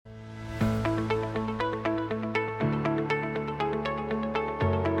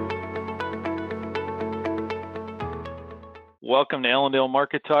Welcome to Allendale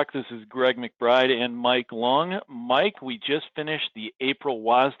Market Talk. This is Greg McBride and Mike Long. Mike, we just finished the April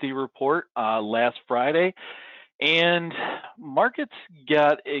WASDE report last Friday, and markets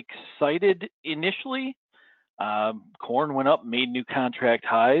got excited initially. Corn went up, made new contract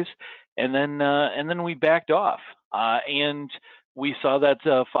highs, and then we backed off. And we saw that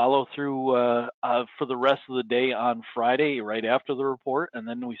follow through for the rest of the day on Friday, right after the report, and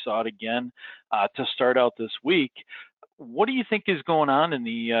then we saw it again to start out this week. What do you think is going on in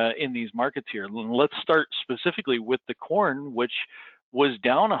these markets here? Let's start specifically with the corn, which was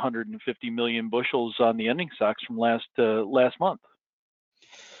down 150 million bushels on the ending stocks from last month.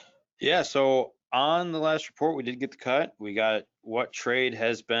 Yeah, so on the last report, we did get the cut. We got what trade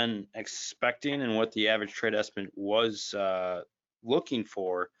has been expecting and what the average trade estimate was looking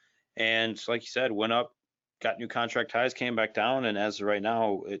for. And like you said, went up, got new contract highs, came back down, and as of right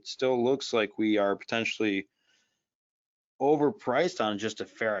now, it still looks like we are potentially overpriced on just a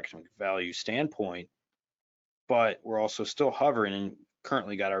fair economic value standpoint, but we're also still hovering and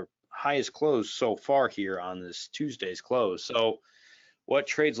currently got our highest close so far here on this Tuesday's close. So what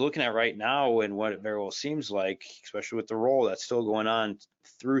trade's looking at right now and what it very well seems like, especially with the roll that's still going on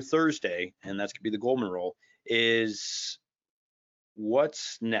through Thursday, and that's gonna be the Goldman roll, is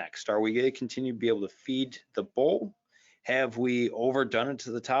what's next? Are we gonna continue to be able to feed the bull? Have we overdone it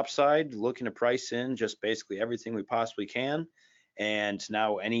to the top side, looking to price in just basically everything we possibly can? And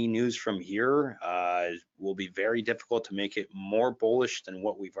now any news from here will be very difficult to make it more bullish than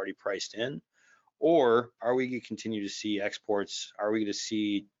what we've already priced in. Or are we going to continue to see exports? Are we going to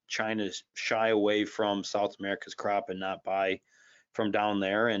see China shy away from South America's crop and not buy from down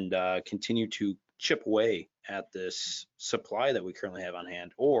there and continue to chip away at this supply that we currently have on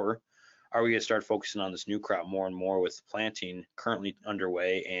hand? Or are we going to start focusing on this new crop more and more with planting currently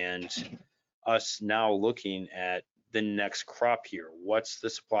underway and us now looking at the next crop here? What's the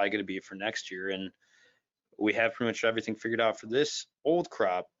supply going to be for next year? And we have pretty much everything figured out for this old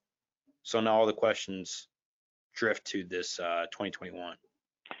crop. So now all the questions drift to this 2021.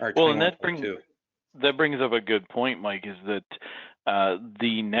 Well, and that brings up a good point, Mike, is that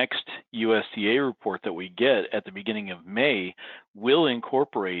the next USDA report that we get at the beginning of May will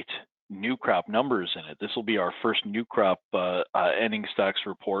incorporate new crop numbers in it. This will be our first new crop ending stocks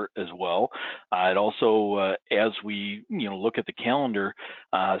report as well. It also, as we look at the calendar,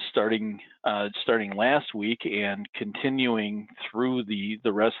 starting last week and continuing through the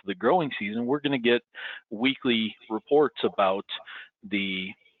rest of the growing season, we're going to get weekly reports about the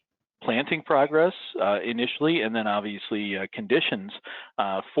planting progress initially, and then obviously conditions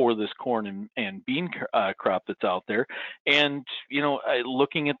for this corn and bean crop that's out there. And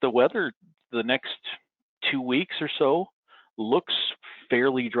looking at the weather, the next 2 weeks or so looks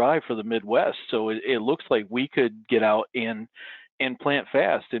fairly dry for the Midwest. So it looks like we could get out and plant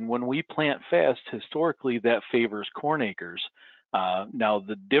fast. And when we plant fast, historically that favors corn acres. Now,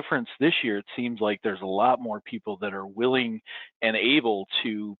 the difference this year, it seems like there's a lot more people that are willing and able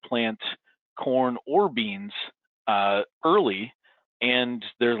to plant corn or beans early, and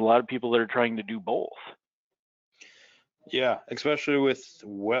there's a lot of people that are trying to do both. Yeah, especially with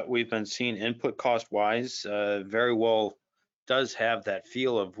what we've been seeing input cost wise, very well does have that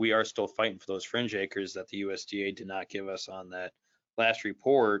feel of we are still fighting for those fringe acres that the USDA did not give us on that last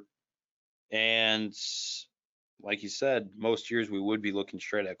report. And like you said, most years we would be looking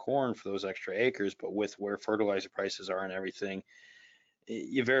straight at corn for those extra acres, but with where fertilizer prices are and everything,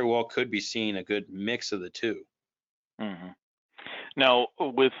 you very well could be seeing a good mix of the two. Mm-hmm. Now,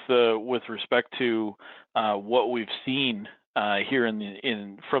 with respect to what we've seen here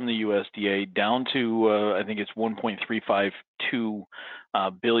from the USDA down to I think it's 1.352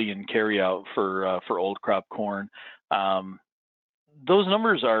 billion carryout for old crop corn. Those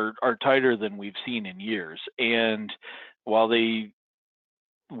numbers are tighter than we've seen in years, and while we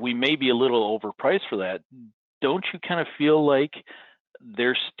may be a little overpriced for that, don't you kind of feel like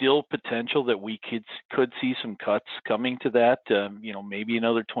there's still potential that we could see some cuts coming to that? Maybe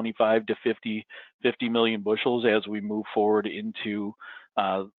another 25 to 50 million bushels as we move forward into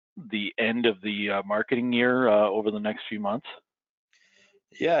the end of the marketing year over the next few months.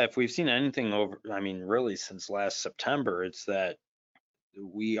 Yeah, if we've seen anything really since last September, it's that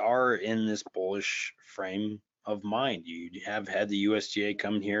we are in this bullish frame of mind. You have had the USDA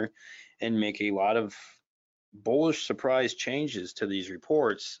come here and make a lot of bullish surprise changes to these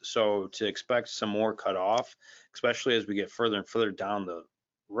reports. So to expect some more cut off, especially as we get further and further down the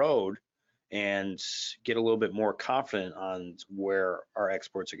road and get a little bit more confident on where our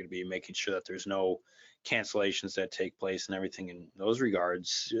exports are going to be, making sure that there's no cancellations that take place and everything in those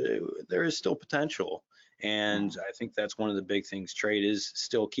regards, there is still potential. And I think that's one of the big things trade is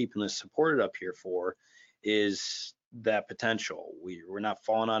still keeping this supported up here for, is that potential. We're not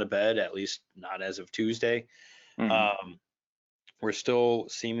falling out of bed, at least not as of Tuesday. We're still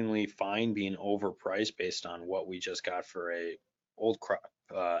seemingly fine being overpriced based on what we just got for a old crop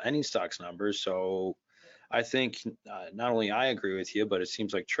ending stocks numbers. So I think not only I agree with you, but it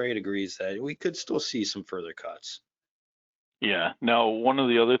seems like trade agrees that we could still see some further cuts. Yeah. Now, one of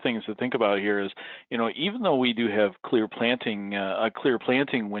the other things to think about here is, even though we do have a clear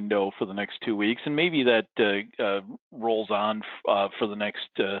planting window for the next 2 weeks, and maybe that rolls on for the next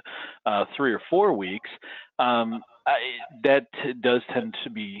 3 or 4 weeks, that does tend to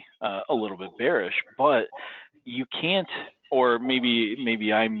be a little bit bearish. But you can't, or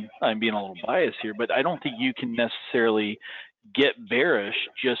maybe I'm being a little biased here, but I don't think you can necessarily get bearish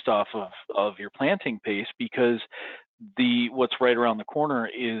just off of your planting pace, because what's right around the corner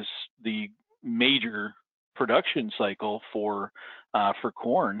is the major production cycle for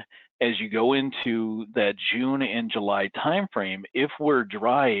corn. As you go into that June and July timeframe, if we're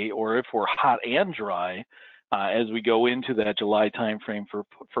dry or if we're hot and dry, as we go into that July timeframe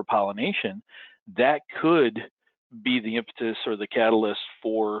for pollination, that could be the impetus or the catalyst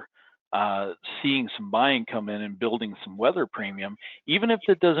for seeing some buying come in and building some weather premium, even if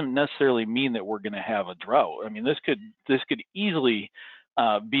it doesn't necessarily mean that we're going to have a drought. I mean, this could easily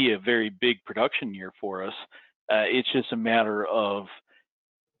be a very big production year for us. It's just a matter of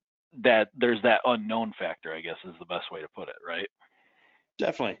that there's that unknown factor, I guess, is the best way to put it, right?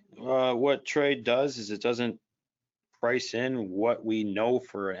 Definitely. What trade does is it doesn't price in what we know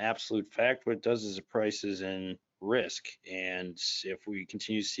for an absolute fact. What it does is it prices in risk. And if we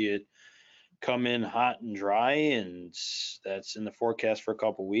continue to see it come in hot and dry, and that's in the forecast for a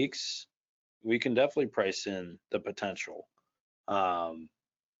couple weeks, we can definitely price in the potential. And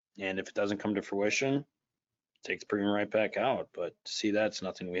if it doesn't come to fruition, take the premium right back out. But to see that's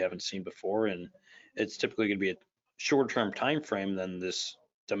nothing we haven't seen before, and it's typically going to be a shorter-term time frame than this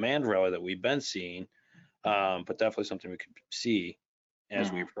demand rally that we've been seeing. But definitely something we could see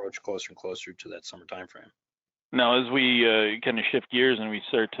as we approach closer and closer to that summer time frame. Now, as we kind of shift gears and we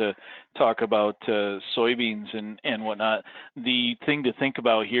start to talk about soybeans and whatnot, the thing to think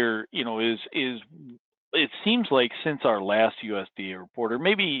about here, is it seems like since our last USDA report, or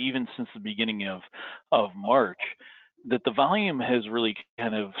maybe even since the beginning of March, that the volume has really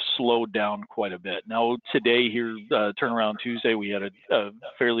kind of slowed down quite a bit. Now, today here, turnaround Tuesday, we had a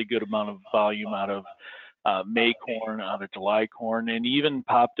fairly good amount of volume out of May corn, out of July corn, and even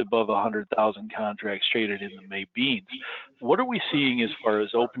popped above 100,000 contracts traded in the May beans. What are we seeing as far as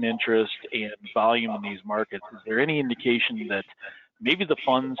open interest and volume in these markets? Is there any indication that maybe the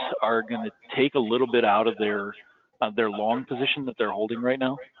funds are going to take a little bit out of their long position that they're holding right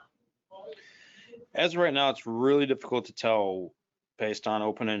now? As of right now, it's really difficult to tell based on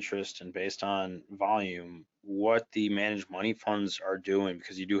open interest and based on volume what the managed money funds are doing,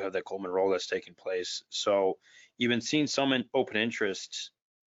 because you do have that Goldman roll that's taking place. So you've been seeing some open interest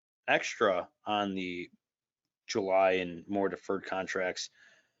extra on the July and more deferred contracts,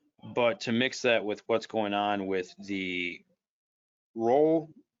 but to mix that with what's going on with the roll,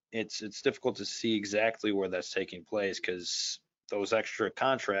 it's difficult to see exactly where that's taking place, because those extra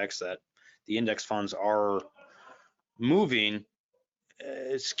contracts that the index funds are moving,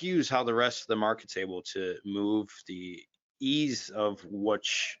 it skews how the rest of the market's able to move, the ease of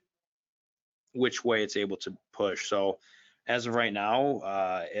which way it's able to push. So as of right now,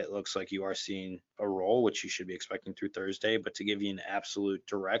 it looks like you are seeing a roll, which you should be expecting through Thursday. But to give you an absolute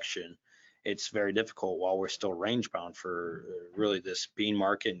direction, it's very difficult while we're still range bound for really this bean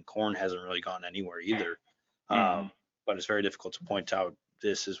market, and corn hasn't really gone anywhere either. But it's very difficult to point out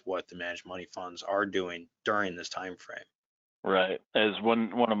this is what the managed money funds are doing during this time frame. Right. As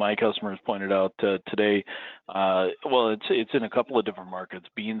one of my customers pointed out today, well, it's in a couple of different markets,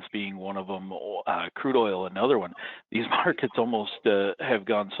 beans being one of them, crude oil another one. These markets almost have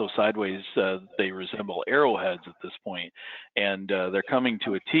gone so sideways they resemble arrowheads at this point, and they're coming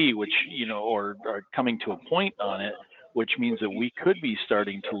to a T, which, or are coming to a point on it, which means that we could be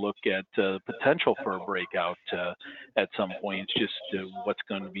starting to look at potential for a breakout at some point. It's just what's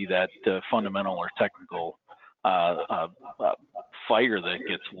going to be that fundamental or technical fire that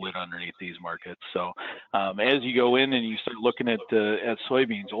gets lit underneath these markets. So as you go in and you start looking at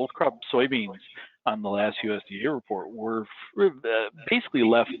soybeans, old crop soybeans on the last USDA report were basically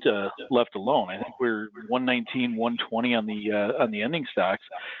left alone. I think we're 119, 120 on the ending stocks.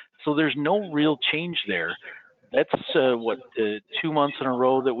 So there's no real change there. That's 2 months in a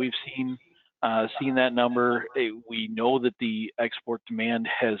row that we've seen seen that number. We know that the export demand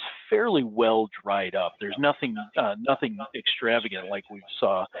has fairly well dried up. There's nothing extravagant like we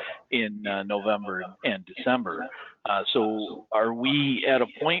saw in November and December. So are we at a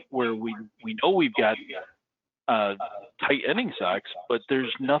point where we know we've got tight ending stocks, but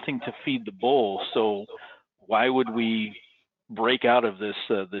there's nothing to feed the bull? So why would we break out of this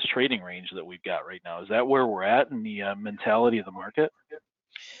this trading range that we've got right now? Is that where we're at in the mentality of the market?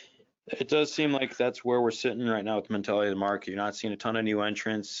 It does seem like that's where we're sitting right now with the mentality of the market. You're not seeing a ton of new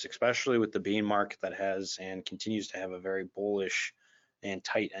entrants, especially with the bean market that has and continues to have a very bullish and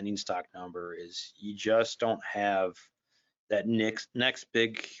tight ending stock number. Is you just don't have that next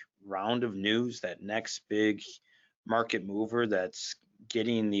big round of news, that next big market mover that's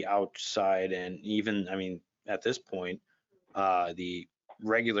getting the outside and even, I mean, at this point, the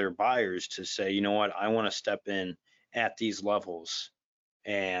regular buyers to say, you know what, I want to step in at these levels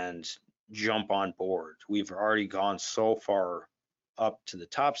and jump on board. We've already gone so far up to the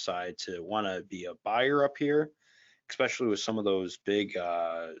top side to want to be a buyer up here, especially with some of those big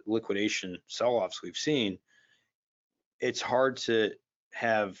liquidation sell-offs we've seen. It's hard to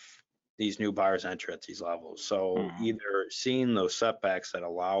have these new buyers enter at these levels. So either seeing those setbacks that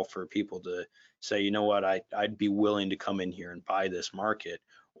allow for people to say, you know what, I'd be willing to come in here and buy this market,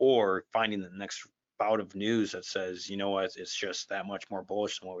 or finding the next bout of news that says, you know what, it's just that much more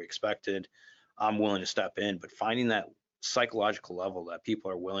bullish than what we expected, I'm willing to step in. But finding that psychological level that people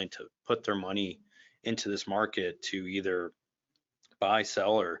are willing to put their money into this market to either buy,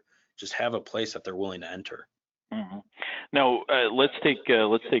 sell, or just have a place that they're willing to enter. Now let's take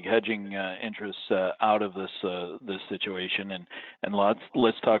hedging interests out of this situation, and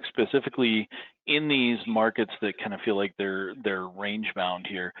let's talk specifically in these markets that kind of feel like they're range bound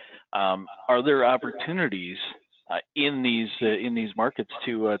here. Are there opportunities in these markets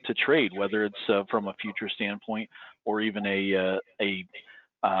to trade, whether it's from a future standpoint or even an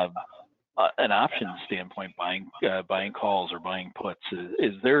option standpoint, buying calls or buying puts?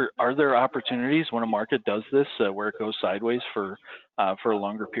 Are there opportunities when a market does this where it goes sideways for a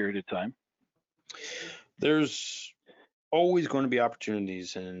longer period of time? There's always going to be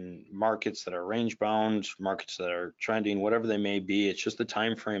opportunities in markets that are range bound, markets that are trending, whatever they may be. It's just the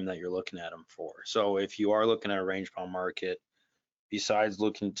time frame that you're looking at them for. So if you are looking at a range bound market, besides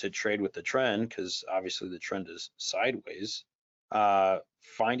looking to trade with the trend, because obviously the trend is sideways,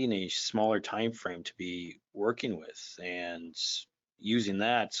 finding a smaller time frame to be working with and using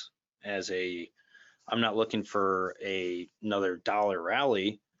that as I'm not looking for another dollar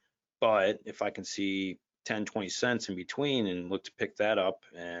rally, but if I can see 10, 20 cents in between and look to pick that up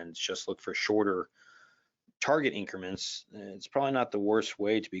and just look for shorter target increments, it's probably not the worst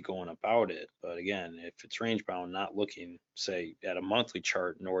way to be going about it. But again, if it's range bound, not looking, say, at a monthly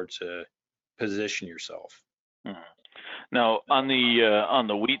chart in order to position yourself. Now, on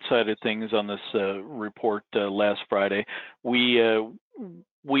the wheat side of things, on this report last Friday, we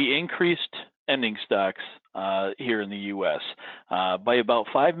increased ending stocks here in the U.S. By about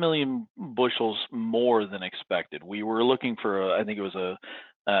 5 million bushels more than expected. We were looking for, I think it was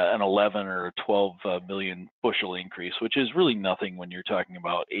an 11 or 12 million bushel increase, which is really nothing when you're talking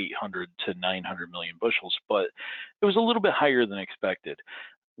about 800 to 900 million bushels, but it was a little bit higher than expected.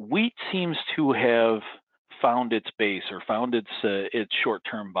 Wheat seems to have found its base or found its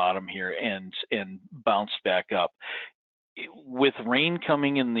short-term bottom here and bounced back up. With rain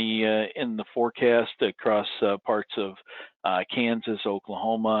coming in the forecast across parts of Kansas,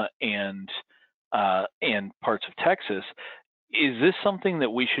 Oklahoma, and parts of Texas, is this something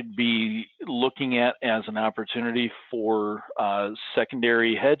that we should be looking at as an opportunity for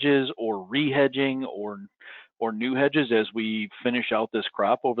secondary hedges or re-hedging or new hedges as we finish out this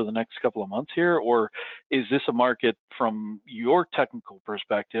crop over the next couple of months here? Or is this a market from your technical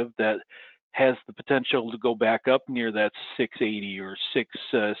perspective that has the potential to go back up near that 680 or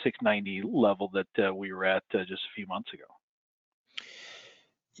 690 level that we were at just a few months ago?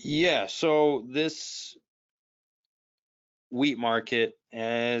 Yeah, so this wheat market,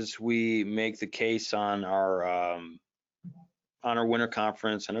 as we make the case on our winter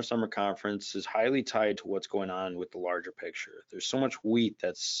conference and our summer conference, is highly tied to what's going on with the larger picture. There's so much wheat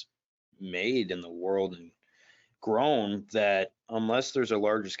that's made in the world and grown that unless there's a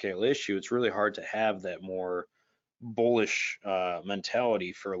larger scale issue, it's really hard to have that more bullish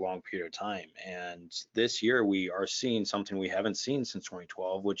mentality for a long period of time. And this year we are seeing something we haven't seen since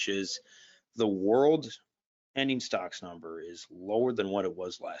 2012, which is the world ending stocks number is lower than what it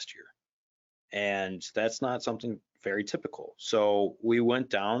was last year. And that's not something very typical. So we went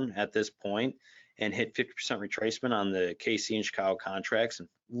down at this point, and hit 50% retracement on the KC and Chicago contracts. And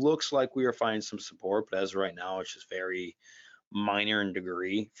looks like we are finding some support, but as of right now, it's just very minor in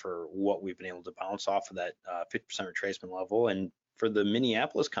degree for what we've been able to bounce off of that 50% retracement level. And for the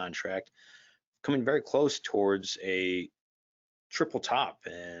Minneapolis contract, coming very close towards a triple top,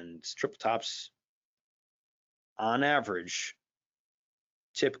 and triple tops on average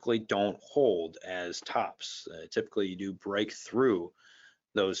typically don't hold as tops. Typically you do break through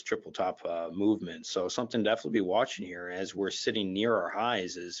those triple top movements. So something to definitely be watching here as we're sitting near our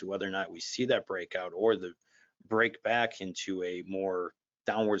highs is whether or not we see that breakout or the break back into a more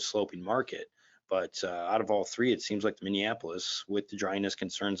downward sloping market. But out of all three, it seems like the Minneapolis, with the dryness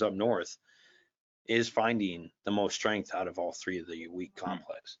concerns up north, is finding the most strength out of all three of the weak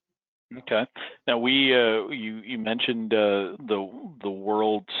complex. Okay. Now you mentioned the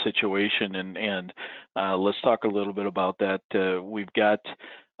world situation, and let's talk a little bit about that. We've got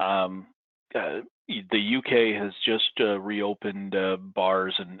the UK has just reopened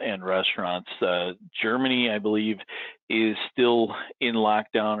bars and restaurants. Germany, I believe, is still in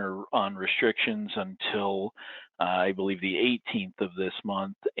lockdown or on restrictions until I believe the 18th of this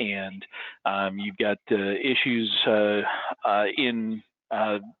month. And you've got issues in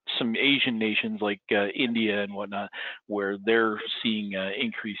some Asian nations like India and whatnot, where they're seeing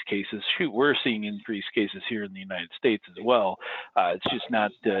increased cases. Shoot, we're seeing increased cases here in the United States as well. It's just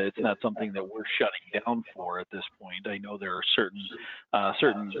not something that we're shutting down for at this point. I know there are certain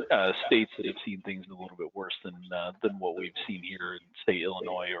states that have seen things a little bit worse than what we've seen here in state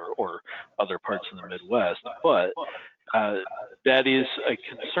Illinois or other parts of the Midwest, but that is a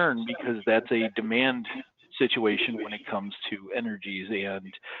concern because that's a demand situation when it comes to energies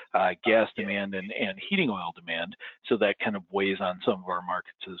and gas demand and heating oil demand. So that kind of weighs on some of our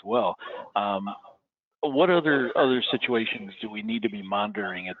markets as well. What other situations do we need to be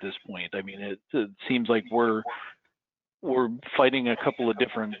monitoring at this point? I mean, it seems like we're fighting a couple of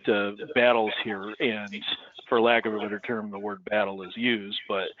different battles here, and for lack of a better term, the word battle is used,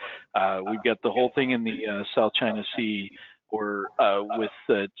 but we've got the whole thing in the South China Sea or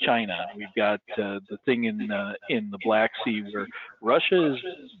with China. We've got the thing in the Black Sea where Russia is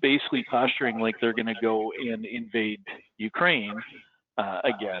basically posturing like they're going to go and invade Ukraine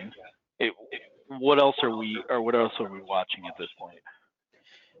again. What else are we watching at this point?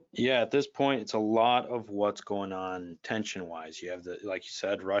 Yeah, at this point, it's a lot of what's going on tension-wise. You have like you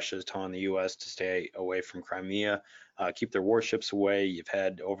said, Russia is telling the U.S. to stay away from Crimea, keep their warships away. You've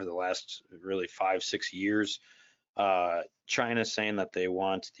had over the last really 5-6 years, China saying that they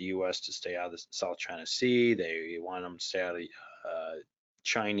want the U.S. to stay out of the South China Sea. They want them to stay out of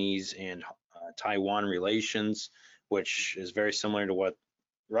Chinese and Taiwan relations, which is very similar to what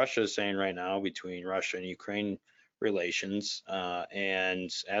Russia is saying right now between Russia and Ukraine relations. And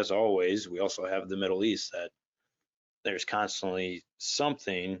as always, we also have the Middle East, that there's constantly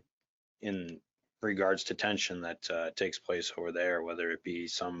something in regards to tension that takes place over there, whether it be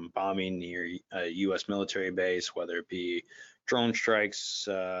some bombing near a U.S. military base, whether it be drone strikes.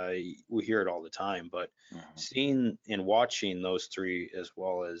 We hear it all the time, but seeing and watching those three, as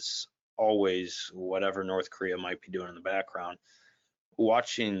well as always whatever North Korea might be doing in the background,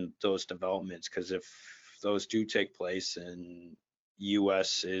 watching those developments, because if those do take place and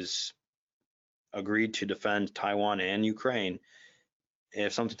U.S. is agreed to defend Taiwan and Ukraine,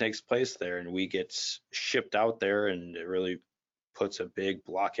 if something takes place there and we get shipped out there and it really puts a big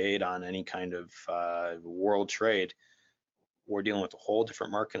blockade on any kind of world trade, we're dealing with a whole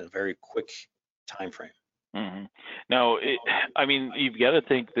different market in a very quick time frame. Mm-hmm. Now, I mean, you've got to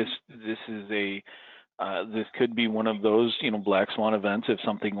think this is this could be one of those, black swan events if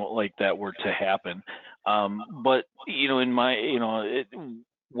something like that were to happen. But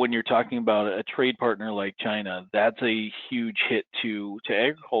when you're talking about a trade partner like China, that's a huge hit to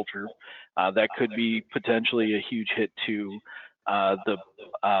agriculture. That could be potentially a huge hit to the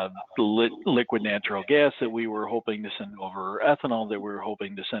liquid natural gas that we were hoping to send over, ethanol that we were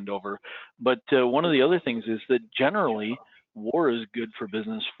hoping to send over. But one of the other things is that generally war is good for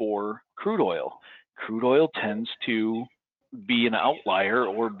business for crude oil. Crude oil tends to be an outlier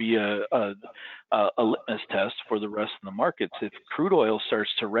or be a litmus test for the rest of the markets. If crude oil starts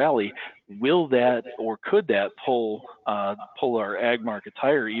to rally, will that or could that pull our ag markets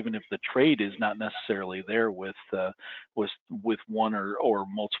higher, even if the trade is not necessarily there with one or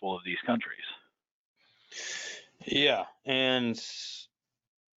multiple of these countries? Yeah, and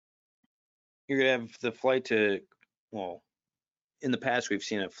you're gonna have the flight to, well, in the past we've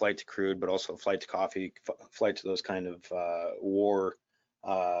seen a flight to crude, but also a flight to coffee, flight to those kind of war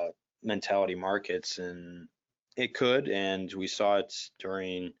mentality markets, and it could, and we saw it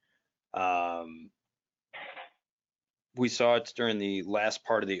during We saw it during the last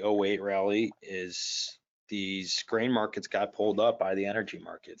part of the '08 rally is these grain markets got pulled up by the energy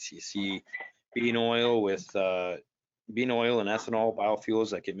markets. You see bean oil and ethanol biofuels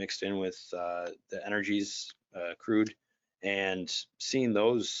that get mixed in with the energies crude, and seeing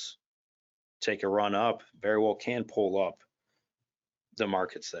those take a run up very well can pull up the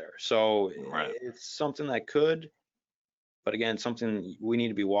markets there. So Right. it's something that could, but again, something we need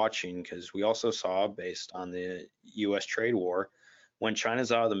to be watching, because we also saw, based on the US trade war, when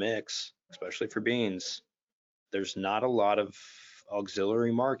China's out of the mix, especially for beans, there's not a lot of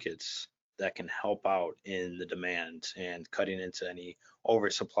auxiliary markets that can help out in the demand and cutting into any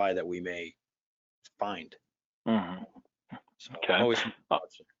oversupply that we may find. Mhm. So Okay. always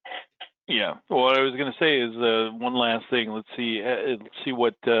Yeah. What I was going to say is one last thing. Let's see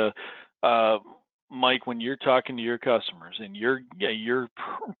what Mike, when you're talking to your customers and you're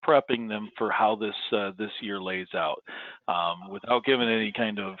prepping them for how this year lays out, without giving any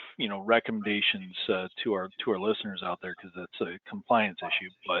kind of recommendations to our listeners out there, because that's a compliance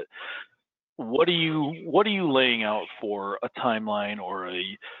issue. But what are you laying out for a timeline or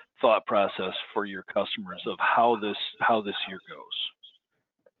a thought process for your customers of how this year goes?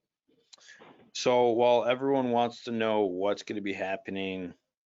 So while everyone wants to know what's going to be happening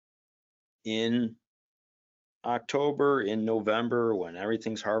in October, in November, when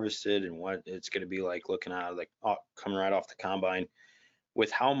everything's harvested, and what it's going to be like looking out of coming right off the combine,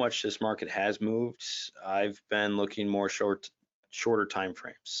 with how much this market has moved, I've been looking more shorter time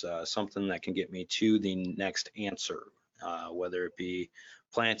frames, something that can get me to the next answer, whether it be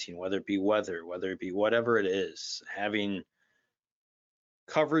planting, whether it be weather, whether it be whatever it is, having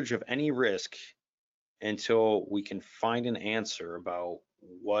coverage of any risk until we can find an answer about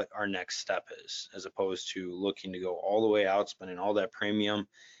what our next step is, as opposed to looking to go all the way out, spending all that premium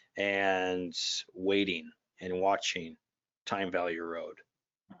and waiting and watching time value erode.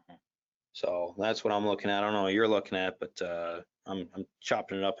 So that's what I'm looking at. I don't know what you're looking at, but I'm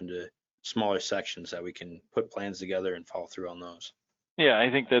chopping it up into smaller sections that we can put plans together and follow through on those. Yeah,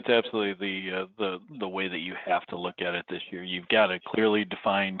 I think that's absolutely the way that you have to look at it this year. You've got a clearly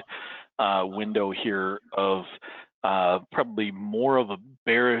defined window here of probably more of a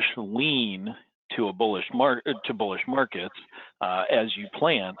bearish lean to bullish markets as you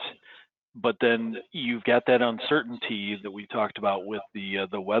plant. But then you've got that uncertainty that we talked about with the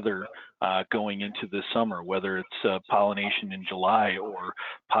weather going into this summer, whether it's pollination in July or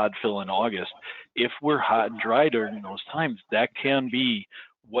pod fill in August. If we're hot and dry during those times, that can be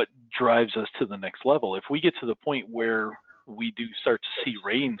what drives us to the next level. If we get to the point where we do start to see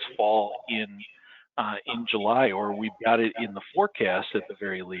rains fall in July, or we've got it in the forecast at the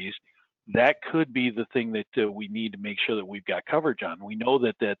very least, that could be the thing that we need to make sure that we've got coverage on. We know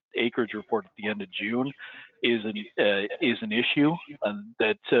that acreage report at the end of June is an issue,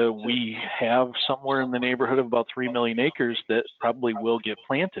 that we have somewhere in the neighborhood of about 3 million acres that probably will get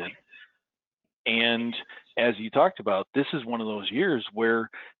planted. And as you talked about, this is one of those years where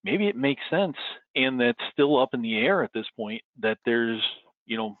maybe it makes sense, and that's still up in the air at this point, that there's,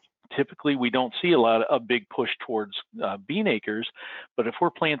 typically we don't see a big push towards bean acres, but if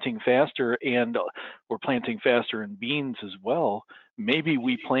we're planting faster and we're planting faster in beans as well, maybe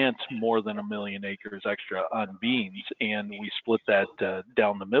we plant more than 1 million acres extra on beans, and we split that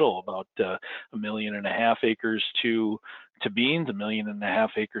down the middle, about 1.5 million acres to beans, 1.5 million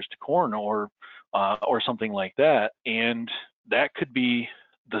acres to corn, or something like that. And that could be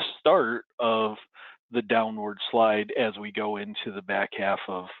the start of the downward slide as we go into the back half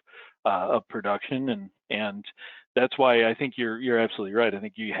of production, and that's why I think you're absolutely right. I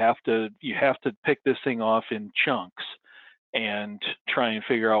think you have to pick this thing off in chunks and try and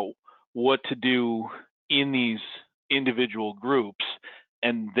figure out what to do in these individual groups,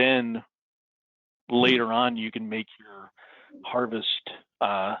 and then later on you can make your harvest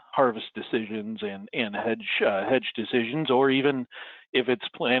decisions and hedge decisions, or even if it's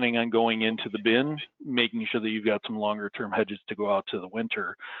planning on going into the bin, making sure that you've got some longer term hedges to go out to the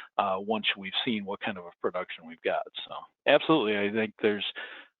winter once we've seen what kind of a production we've got. So absolutely, I think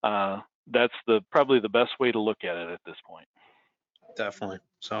that's probably the best way to look at it at this point. Definitely.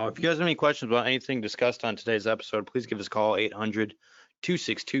 So if you guys have any questions about anything discussed on today's episode, please give us a call,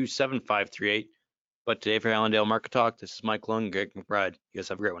 800-262-7538. But today for Allendale Market Talk, this is Mike Lung and Greg McBride. You guys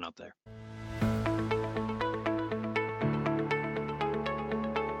have a great one out there.